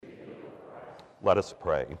Let us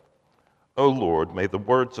pray. O Lord, may the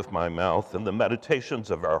words of my mouth and the meditations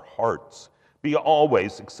of our hearts be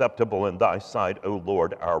always acceptable in thy sight, O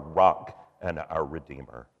Lord, our rock and our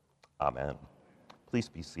Redeemer. Amen. Please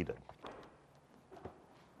be seated.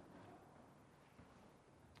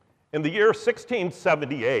 In the year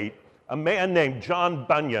 1678, a man named John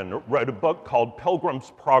Bunyan wrote a book called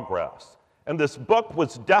Pilgrim's Progress. And this book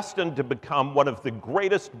was destined to become one of the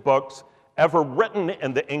greatest books ever written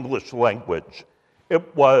in the English language.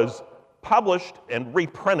 It was published and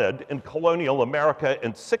reprinted in colonial America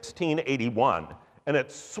in 1681, and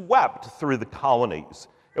it swept through the colonies.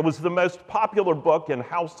 It was the most popular book in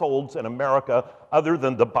households in America other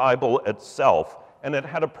than the Bible itself, and it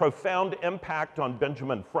had a profound impact on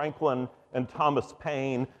Benjamin Franklin and Thomas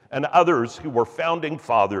Paine and others who were founding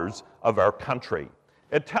fathers of our country.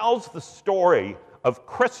 It tells the story of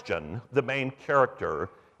Christian, the main character,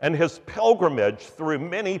 and his pilgrimage through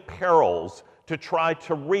many perils to try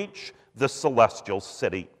to reach the celestial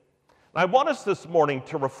city. And I want us this morning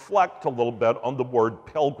to reflect a little bit on the word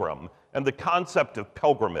pilgrim and the concept of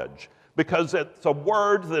pilgrimage, because it's a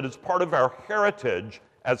word that is part of our heritage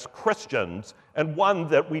as Christians and one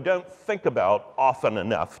that we don't think about often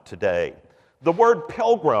enough today. The word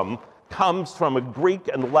pilgrim comes from a Greek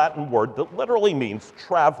and Latin word that literally means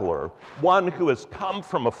traveler, one who has come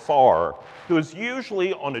from afar, who is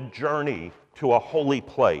usually on a journey to a holy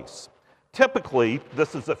place. Typically,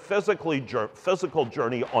 this is a physical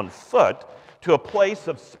journey on foot to a place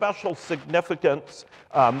of special significance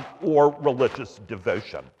or religious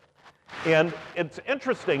devotion. And it's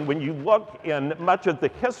interesting when you look in much of the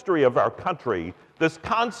history of our country, this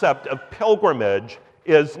concept of pilgrimage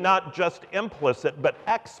is not just implicit, but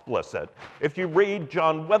explicit. If you read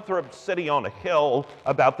John Winthrop's City on a Hill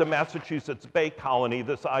about the Massachusetts Bay Colony,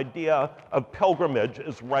 this idea of pilgrimage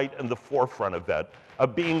is right in the forefront of it,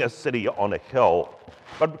 of being a city on a hill.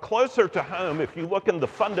 But closer to home, if you look in the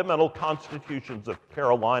fundamental constitutions of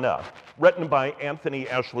Carolina, written by Anthony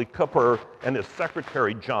Ashley Cooper and his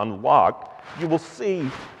secretary, John Locke, you will see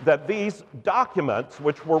that these documents,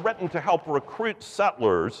 which were written to help recruit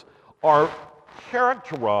settlers, are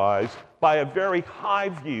characterized by a very high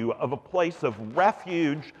view of a place of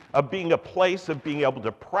refuge, of being a place of being able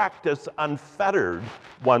to practice unfettered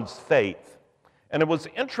one's faith. And it was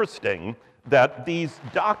interesting that these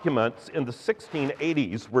documents in the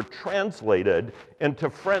 1680s were translated into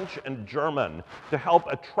French and German to help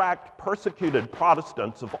attract persecuted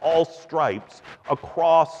Protestants of all stripes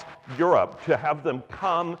across Europe, to have them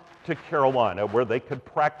come to Carolina where they could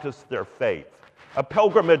practice their faith. A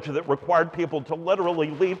pilgrimage that required people to literally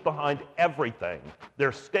leave behind everything,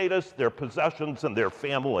 their status, their possessions, and their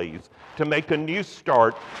families, to make a new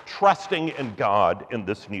start, trusting in God in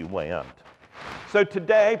this new land. So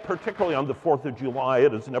today, particularly on the 4th of July,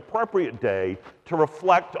 it is an appropriate day to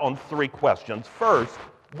reflect on three questions. First,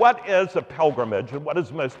 what is a pilgrimage, and what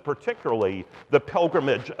is most particularly the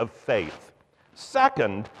pilgrimage of faith?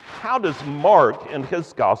 Second, how does Mark in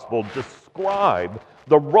his gospel describe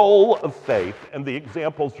the role of faith and the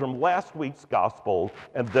examples from last week's gospel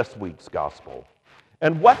and this week's gospel?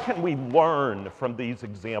 And what can we learn from these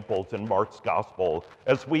examples in Mark's gospel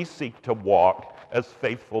as we seek to walk as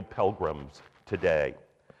faithful pilgrims today?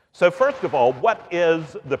 So first of all, what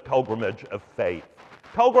is the pilgrimage of faith?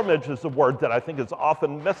 Pilgrimage is a word that I think is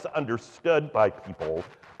often misunderstood by people,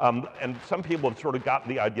 and some people have sort of gotten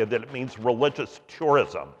the idea that it means religious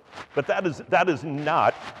tourism. But that is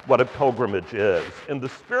not what a pilgrimage is. In the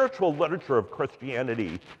spiritual literature of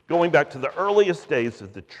Christianity, going back to the earliest days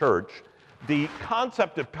of the church, the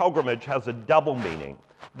concept of pilgrimage has a double meaning.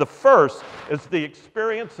 The first is the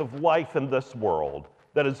experience of life in this world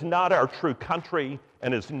that is not our true country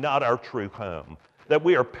and is not our true home. That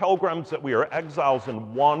we are pilgrims, that we are exiles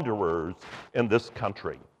and wanderers in this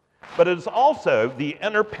country. But it is also the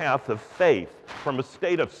inner path of faith from a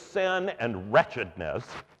state of sin and wretchedness.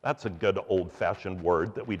 That's a good old-fashioned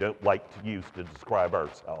word that we don't like to use to describe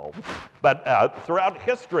ourselves. But throughout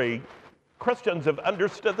history, Christians have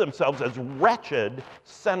understood themselves as wretched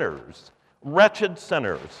sinners. Wretched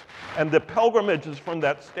sinners. And the pilgrimage is from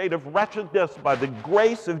that state of wretchedness by the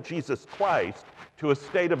grace of Jesus Christ to a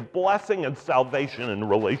state of blessing and salvation in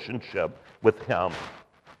relationship with Him.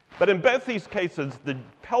 But in both these cases, the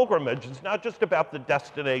pilgrimage is not just about the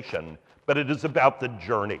destination, but it is about the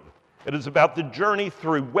journey. It is about the journey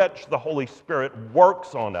through which the Holy Spirit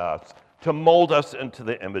works on us to mold us into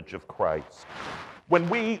the image of Christ. When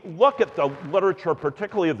we look at the literature,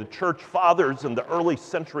 particularly of the church fathers in the early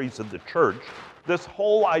centuries of the church, this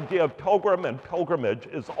whole idea of pilgrim and pilgrimage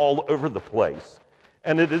is all over the place.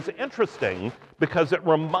 And it is interesting because it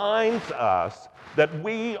reminds us that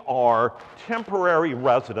we are temporary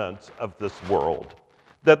residents of this world,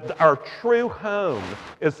 that our true home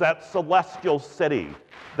is that celestial city.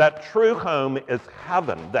 That true home is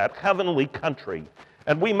heaven, that heavenly country.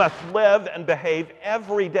 And we must live and behave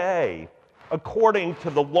every day according to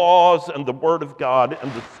the laws and the Word of God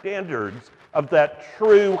and the standards of that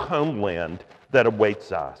true homeland that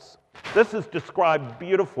awaits us. This is described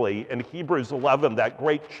beautifully in Hebrews 11, that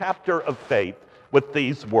great chapter of faith, with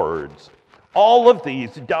these words. All of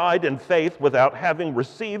these died in faith without having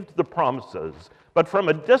received the promises, but from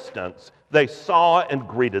a distance they saw and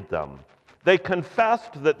greeted them. They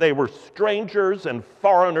confessed that they were strangers and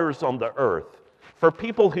foreigners on the earth. For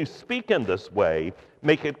people who speak in this way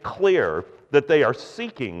make it clear that they are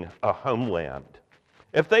seeking a homeland.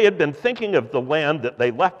 If they had been thinking of the land that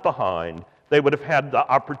they left behind, they would have had the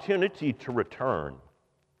opportunity to return.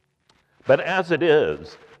 But as it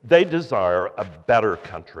is, they desire a better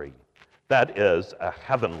country, that is, a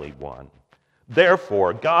heavenly one.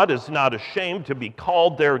 Therefore, God is not ashamed to be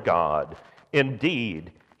called their God.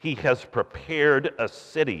 Indeed, he has prepared a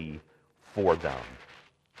city for them.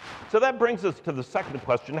 So that brings us to the second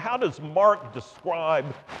question. How does Mark describe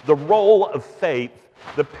the role of faith,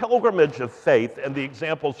 the pilgrimage of faith, and the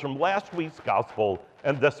examples from last week's gospel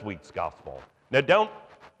and this week's gospel? Now, don't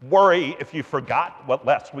worry if you forgot what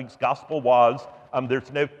last week's gospel was.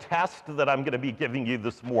 There's no test that I'm going to be giving you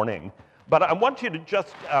this morning. But I want you to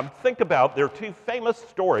just think about, there are two famous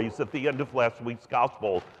stories at the end of last week's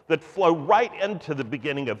gospel that flow right into the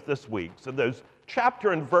beginning of this week's. And those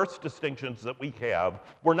chapter and verse distinctions that we have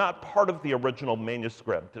were not part of the original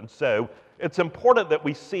manuscript. And so it's important that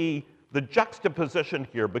we see the juxtaposition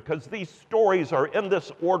here, because these stories are in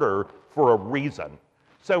this order for a reason.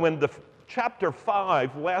 So in the chapter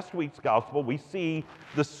 5, last week's gospel, we see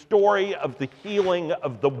the story of the healing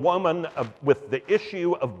of the woman with the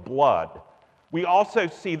issue of blood. We also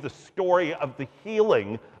see the story of the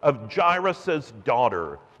healing of Jairus'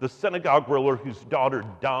 daughter, the synagogue ruler whose daughter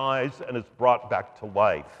dies and is brought back to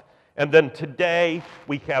life. And then today,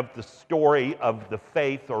 we have the story of the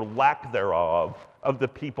faith, or lack thereof, of the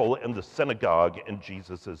people in the synagogue in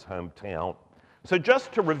Jesus' hometown. So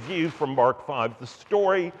just to review from Mark 5, the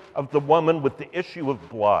story of the woman with the issue of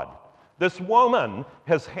blood. This woman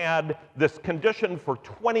has had this condition for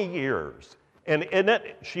 20 years, and in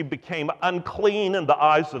it she became unclean in the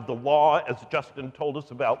eyes of the law, as Justin told us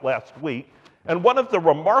about last week. And one of the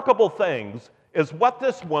remarkable things is what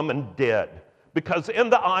this woman did, because in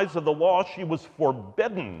the eyes of the law she was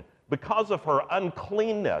forbidden, because of her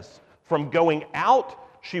uncleanness, from going out.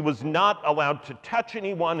 She was not allowed to touch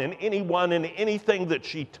anyone, and anything that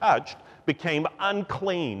she touched became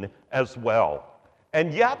unclean as well.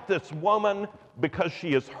 And yet this woman, because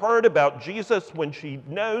she has heard about Jesus, when she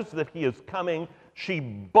knows that he is coming, she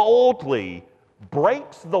boldly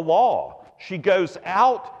breaks the law. She goes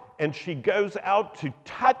out, and she goes out to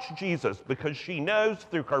touch Jesus, because she knows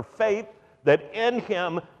through her faith that in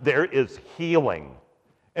him there is healing.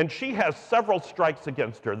 And she has several strikes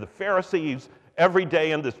against her. The Pharisees every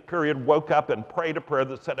day in this period woke up and prayed a prayer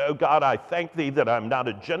that said, "Oh God, I thank thee that I'm not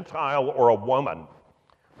a Gentile or a woman."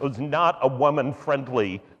 It was not a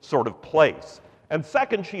woman-friendly sort of place. And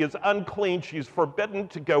second, she is unclean. She's forbidden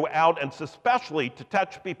to go out, and especially to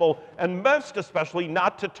touch people, and most especially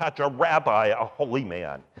not to touch a rabbi, a holy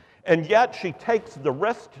man. And yet she takes the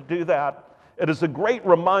risk to do that. It is a great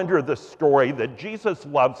reminder of this story that Jesus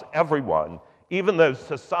loves everyone, even though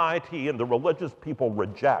society and the religious people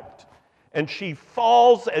reject. And she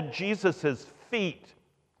falls at Jesus' feet.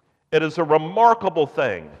 It is a remarkable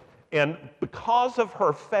thing. And because of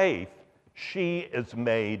her faith, she is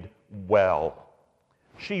made well.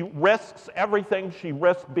 She risks everything. She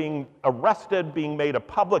risks being arrested, being made a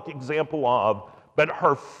public example of, but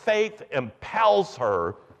her faith impels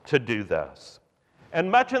her to do this. And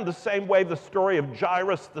much in the same way, the story of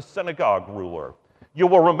Jairus, the synagogue ruler. You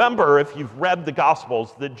will remember, if you've read the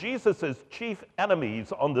Gospels, that Jesus' chief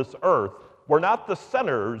enemies on this earth were not the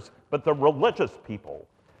sinners, but the religious people.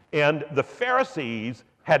 And the Pharisees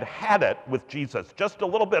had had it with Jesus. Just a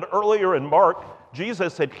little bit earlier in Mark,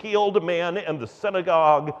 Jesus had healed a man in the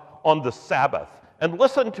synagogue on the Sabbath. And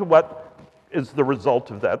listen to what is the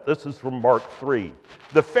result of that. This is from Mark 3.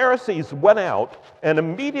 The Pharisees went out and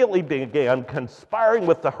immediately began conspiring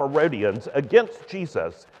with the Herodians against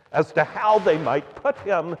Jesus as to how they might put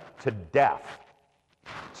him to death.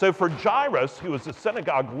 So for Jairus, who was a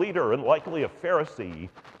synagogue leader and likely a Pharisee,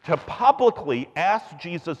 to publicly ask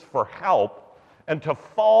Jesus for help and to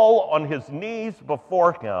fall on his knees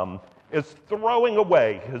before him is throwing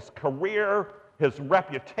away his career, his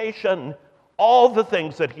reputation, all the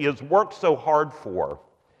things that he has worked so hard for.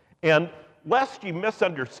 And lest you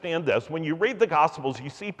misunderstand this, when you read the Gospels,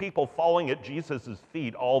 you see people falling at Jesus'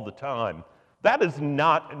 feet all the time. That is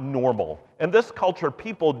not normal. In this culture,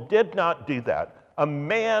 people did not do that. A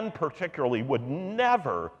man particularly would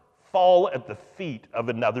never fall at the feet of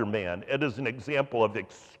another man. It is an example of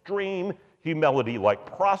extreme humility,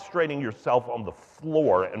 like prostrating yourself on the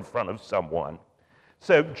floor in front of someone.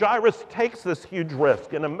 So Jairus takes this huge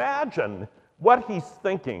risk, and imagine what he's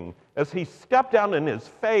thinking as he stepped down in his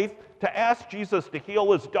faith to ask Jesus to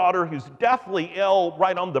heal his daughter who's deathly ill,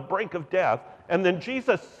 right on the brink of death. And then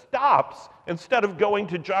Jesus stops instead of going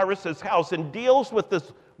to Jairus' house and deals with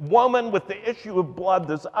this woman with the issue of blood,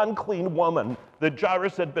 this unclean woman that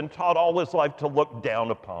Jairus had been taught all his life to look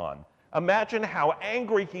down upon. Imagine how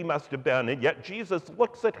angry he must have been, and yet Jesus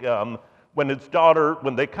looks at him when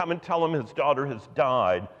they come and tell him his daughter has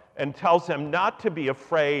died, and tells him not to be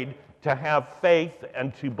afraid, to have faith,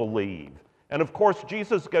 and to believe. And of course,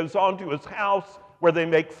 Jesus goes on to his house where they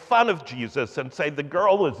make fun of Jesus and say the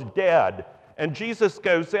girl is dead. And Jesus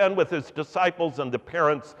goes in with his disciples and the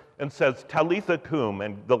parents and says, Talitha cum,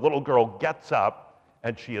 and the little girl gets up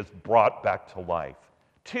and she is brought back to life.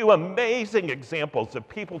 Two amazing examples of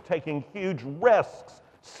people taking huge risks,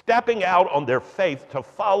 stepping out on their faith to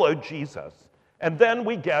follow Jesus. And then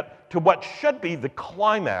we get to what should be the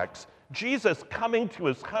climax, Jesus coming to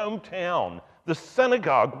his hometown, the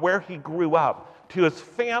synagogue where he grew up, to his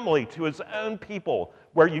family, to his own people,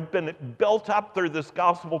 where you've been built up through this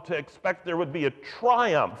gospel to expect there would be a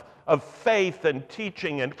triumph of faith and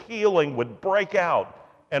teaching and healing would break out.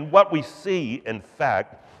 And what we see, in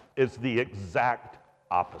fact, is the exact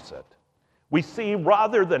opposite. We see,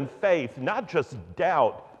 rather than faith, not just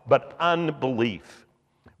doubt, but unbelief.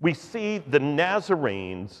 We see the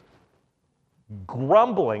Nazarenes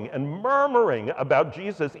grumbling and murmuring about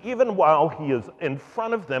Jesus even while he is in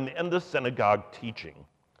front of them in the synagogue teaching.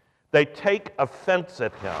 They take offense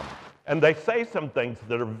at him, and they say some things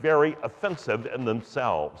that are very offensive in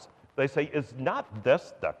themselves. They say, is not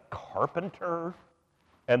this the carpenter?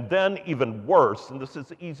 And then even worse, and this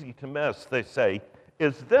is easy to miss, they say,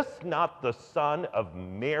 is this not the son of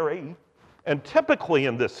Mary? And typically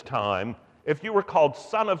in this time, if you were called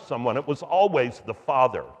son of someone, it was always the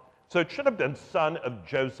father. So it should have been son of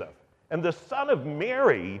Joseph. And the son of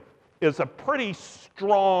Mary is a pretty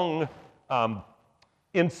strong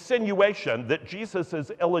insinuation that Jesus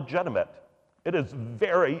is illegitimate. It is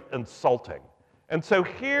very insulting. And so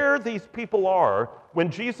here these people are, when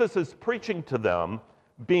Jesus is preaching to them,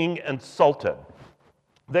 being insulted.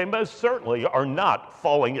 They most certainly are not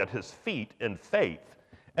falling at his feet in faith.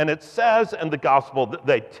 And it says in the gospel that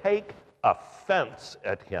they take offense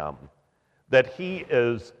at him, that he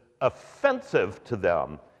is offensive to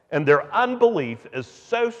them, and their unbelief is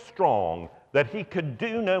so strong that he could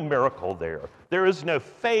do no miracle there. There is no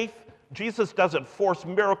faith. Jesus doesn't force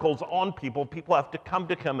miracles on people. People have to come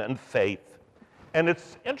to him in faith. And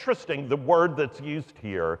it's interesting, the word that's used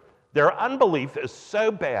here, their unbelief is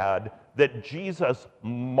so bad that Jesus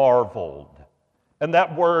marveled. And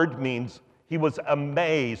that word means he was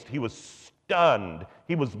amazed, he was stunned,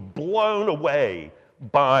 he was blown away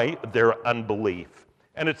by their unbelief.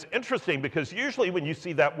 And it's interesting because usually when you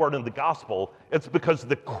see that word in the gospel, it's because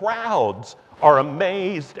the crowds are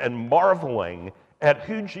amazed and marveling at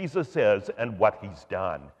who Jesus is and what he's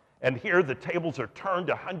done. And here the tables are turned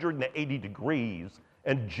 180 degrees,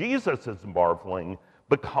 and Jesus is marveling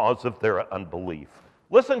because of their unbelief.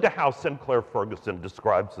 Listen to how Sinclair Ferguson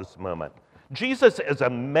describes this moment. Jesus is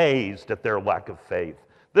amazed at their lack of faith.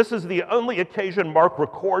 This is the only occasion Mark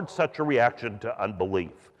records such a reaction to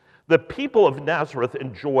unbelief. The people of Nazareth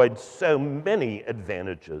enjoyed so many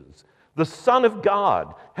advantages. The Son of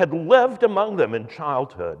God had lived among them in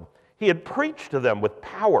childhood. He had preached to them with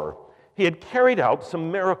power. He had carried out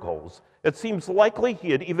some miracles. It seems likely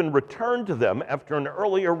he had even returned to them after an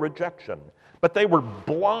earlier rejection. But they were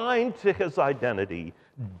blind to his identity,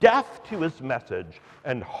 deaf to his message,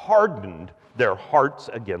 and hardened their hearts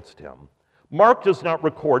against him. Mark does not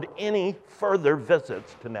record any further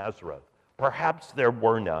visits to Nazareth. Perhaps there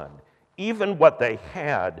were none. Even what they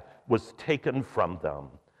had was taken from them.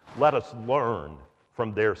 Let us learn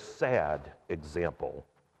from their sad example.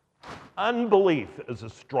 Unbelief is a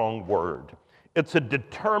strong word. It's a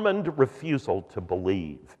determined refusal to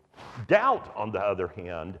believe. Doubt, on the other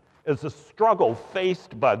hand, is a struggle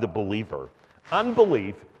faced by the believer.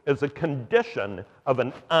 Unbelief is a condition of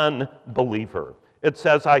an unbeliever. It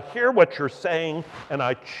says, I hear what you're saying, and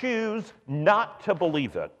I choose not to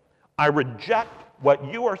believe it. I reject what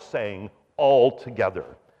you are saying altogether.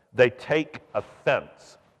 They take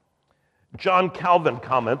offense. John Calvin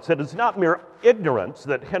comments, "It is not mere ignorance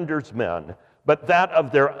that hinders men, but that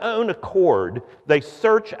of their own accord they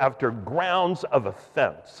search after grounds of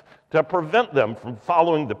offense to prevent them from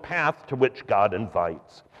following the path to which God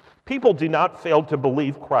invites. People do not fail to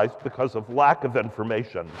believe Christ because of lack of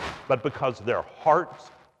information, but because their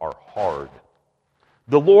hearts are hard.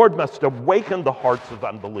 The Lord must awaken the hearts of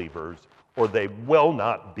unbelievers, or they will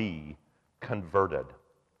not be converted."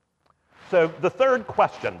 So the third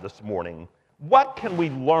question this morning, what can we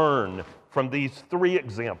learn from these three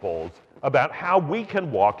examples about how we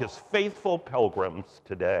can walk as faithful pilgrims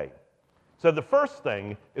today? So the first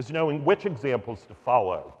thing is knowing which examples to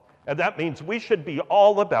follow. And that means we should be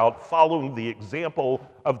all about following the example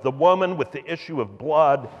of the woman with the issue of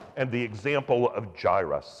blood and the example of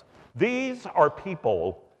Jairus. These are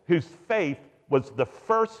people whose faith was the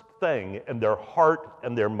first thing in their heart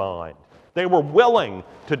and their mind. They were willing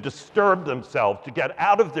to disturb themselves, to get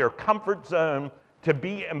out of their comfort zone, to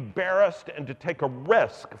be embarrassed, and to take a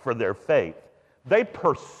risk for their faith. They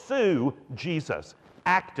pursue Jesus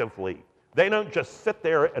actively. They don't just sit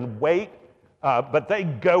there and wait, but they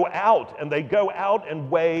go out, and they go out in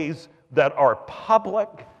ways that are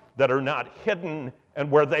public, that are not hidden, and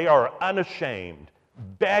where they are unashamed,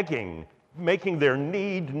 begging, making their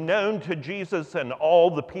need known to Jesus and all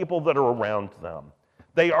the people that are around them.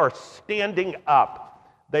 They are standing up.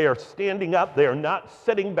 They are standing up. They are not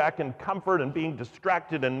sitting back in comfort and being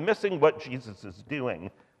distracted and missing what Jesus is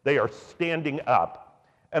doing. They are standing up.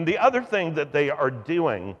 And the other thing that they are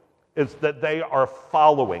doing is that they are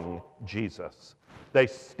following Jesus. They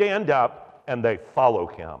stand up and they follow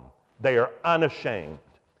him. They are unashamed.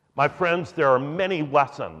 My friends, there are many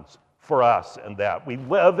lessons for us in that. We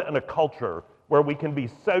live in a culture where we can be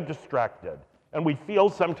so distracted, and we feel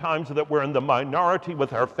sometimes that we're in the minority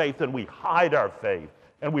with our faith, and we hide our faith,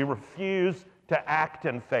 and we refuse to act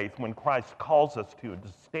in faith when Christ calls us to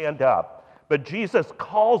stand up. But Jesus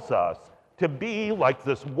calls us to be like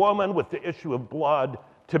this woman with the issue of blood,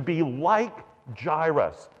 to be like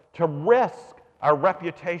Jairus, to risk our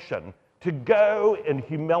reputation, to go in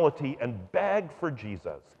humility and beg for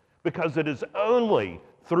Jesus, because it is only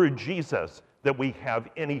through Jesus that we have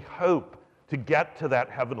any hope to get to that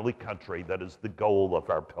heavenly country that is the goal of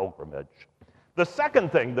our pilgrimage. The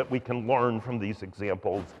second thing that we can learn from these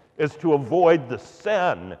examples is to avoid the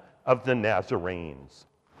sin of the Nazarenes.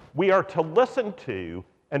 We are to listen to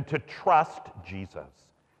and to trust Jesus.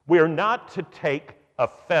 We are not to take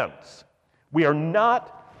offense. We are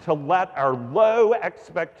not to let our low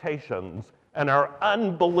expectations and our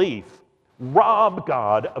unbelief rob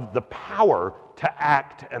God of the power to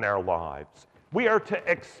act in our lives. We are to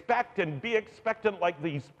expect and be expectant like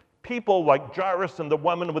these people, like Jairus and the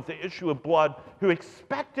woman with the issue of blood, who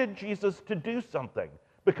expected Jesus to do something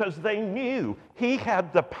because they knew he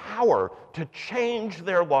had the power to change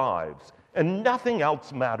their lives, and nothing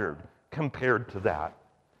else mattered compared to that.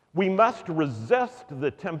 We must resist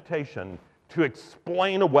the temptation to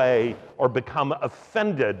explain away or become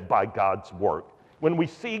offended by God's work. When we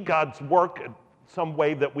see God's work in some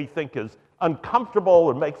way that we think is uncomfortable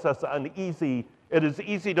or makes us uneasy, it is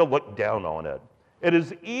easy to look down on it. It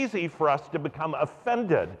is easy for us to become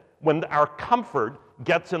offended when our comfort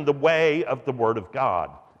gets in the way of the Word of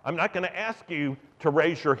God. I'm not going to ask you to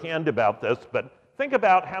raise your hand about this, but think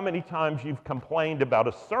about how many times you've complained about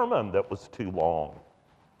a sermon that was too long.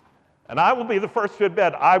 And I will be the first to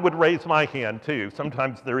admit I would raise my hand too.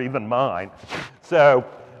 Sometimes they're even mine.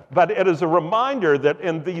 But it is a reminder that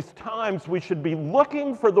in these times we should be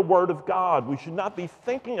looking for the Word of God. We should not be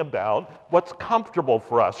thinking about what's comfortable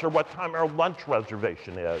for us or what time our lunch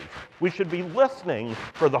reservation is. We should be listening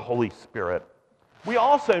for the Holy Spirit. We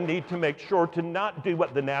also need to make sure to not do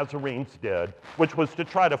what the Nazarenes did, which was to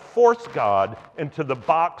try to force God into the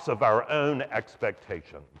box of our own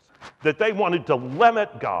expectations. That they wanted to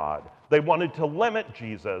limit God. They wanted to limit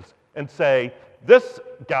Jesus and say, this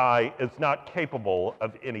guy is not capable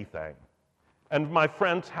of anything. And my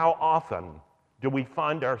friends, how often do we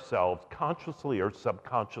find ourselves consciously or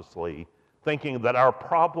subconsciously thinking that our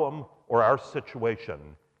problem or our situation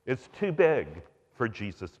is too big for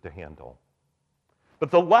Jesus to handle? But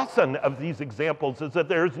the lesson of these examples is that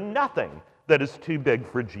there's nothing that is too big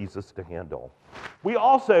for Jesus to handle. We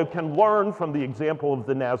also can learn from the example of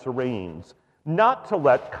the Nazarenes not to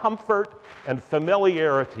let comfort and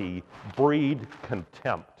familiarity breed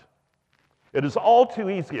contempt. It is all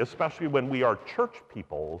too easy, especially when we are church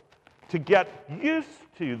people, to get used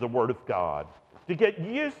to the Word of God, to get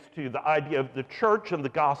used to the idea of the church and the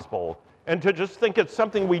gospel, and to just think it's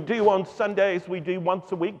something we do on Sundays, we do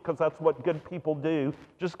once a week, because that's what good people do,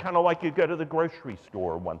 just kind of like you go to the grocery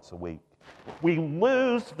store once a week. we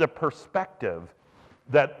lose the perspective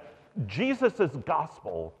that Jesus'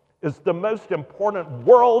 gospel is the most important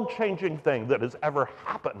world-changing thing that has ever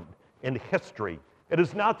happened in history. It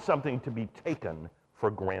is not something to be taken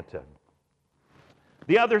for granted.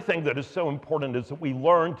 The other thing that is so important is that we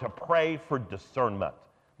learn to pray for discernment.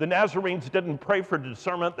 The Nazarenes didn't pray for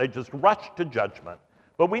discernment, they just rushed to judgment.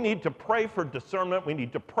 But we need to pray for discernment. We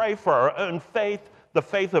need to pray for our own faith, the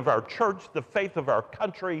faith of our church, the faith of our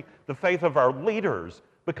country, the faith of our leaders.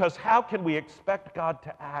 Because how can we expect God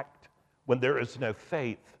to act when there is no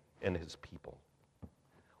faith in his people?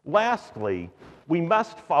 Lastly, we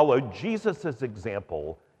must follow Jesus'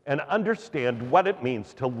 example and understand what it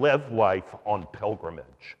means to live life on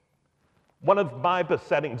pilgrimage. One of my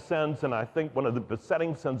besetting sins, and I think one of the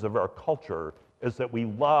besetting sins of our culture, is that we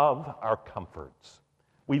love our comforts.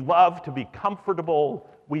 We love to be comfortable.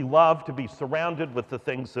 We love to be surrounded with the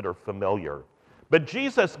things that are familiar. But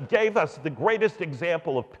Jesus gave us the greatest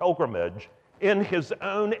example of pilgrimage in his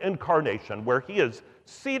own incarnation, where he is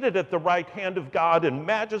seated at the right hand of God in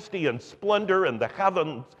majesty and splendor in the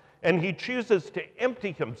heavens, and he chooses to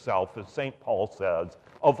empty himself, as St. Paul says,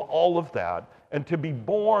 of all of that, and to be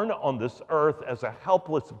born on this earth as a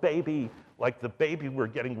helpless baby, like the baby we're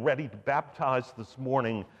getting ready to baptize this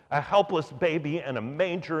morning, a helpless baby in a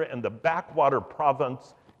manger in the backwater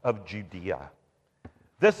province of Judea.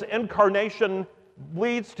 This incarnation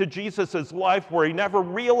leads to Jesus' life where he never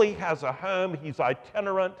really has a home. He's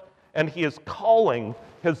itinerant, and he is calling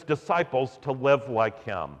his disciples to live like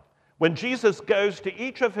him. When Jesus goes to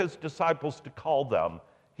each of his disciples to call them,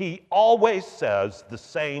 he always says the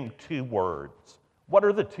same two words. What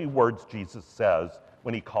are the two words Jesus says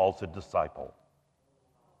when he calls a disciple?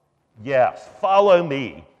 Yes, follow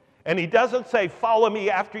me. And he doesn't say, follow me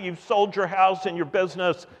after you've sold your house and your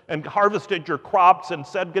business and harvested your crops and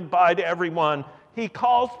said goodbye to everyone. He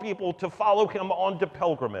calls people to follow him onto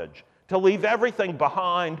pilgrimage, to leave everything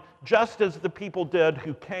behind, just as the people did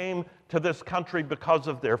who came to this country because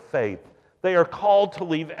of their faith. They are called to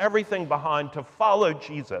leave everything behind, to follow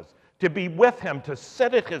Jesus, to be with him, to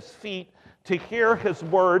sit at his feet, to hear his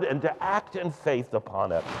word, and to act in faith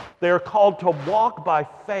upon it. They are called to walk by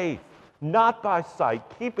faith, not by sight,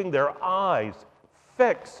 keeping their eyes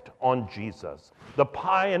fixed on Jesus, the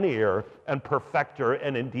pioneer and perfecter,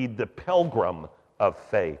 and indeed the pilgrim of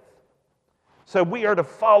faith. So we are to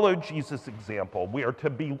follow Jesus' example. We are to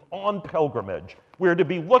be on pilgrimage. We are to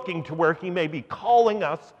be looking to where he may be calling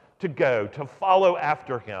us to go, to follow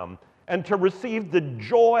after him, and to receive the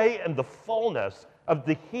joy and the fullness of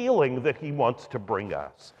the healing that he wants to bring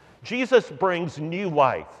us. Jesus brings new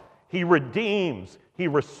life. He redeems, he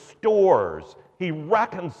restores, he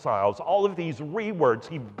reconciles, all of these rewords.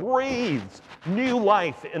 He breathes new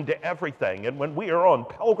life into everything. And when we are on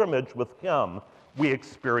pilgrimage with him, we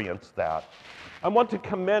experience that. I want to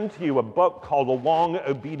commend to you a book called A Long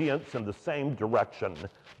Obedience in the Same Direction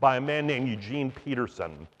by a man named Eugene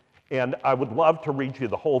Peterson. And I would love to read you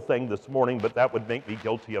the whole thing this morning, but that would make me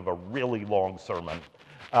guilty of a really long sermon.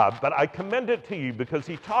 But I commend it to you because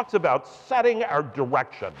he talks about setting our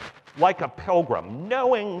direction like a pilgrim,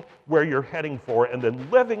 knowing where you're heading for, and then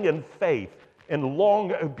living in faith in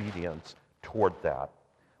long obedience toward that.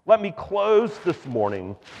 Let me close this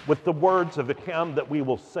morning with the words of a hymn that we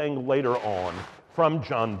will sing later on from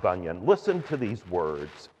John Bunyan. Listen to these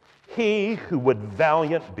words. He who would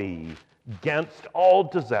valiant be 'gainst all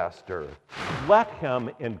disaster, let him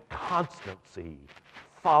in constancy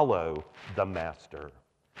follow the Master.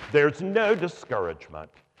 There's no discouragement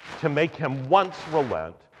to make him once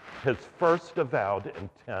relent his first avowed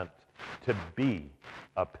intent to be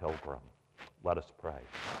a pilgrim. Let us pray.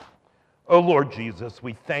 Oh Lord Jesus,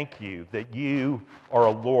 we thank you that you are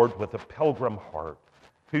a Lord with a pilgrim heart,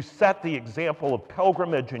 who set the example of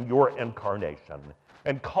pilgrimage in your incarnation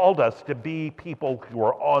and called us to be people who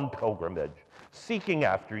are on pilgrimage, seeking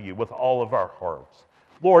after you with all of our hearts.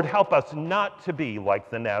 Lord, help us not to be like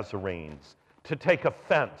the Nazarenes, to take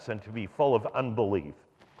offense and to be full of unbelief,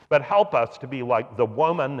 but help us to be like the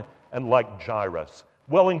woman and like Jairus,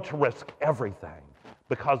 willing to risk everything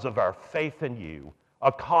because of our faith in you,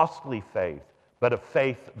 a costly faith, but a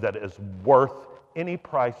faith that is worth any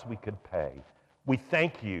price we could pay. We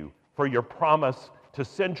thank you for your promise to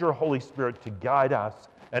send your Holy Spirit to guide us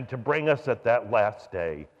and to bring us at that last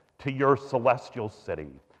day to your celestial city,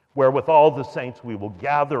 where with all the saints we will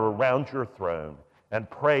gather around your throne and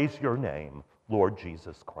praise your name, Lord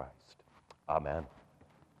Jesus Christ. Amen.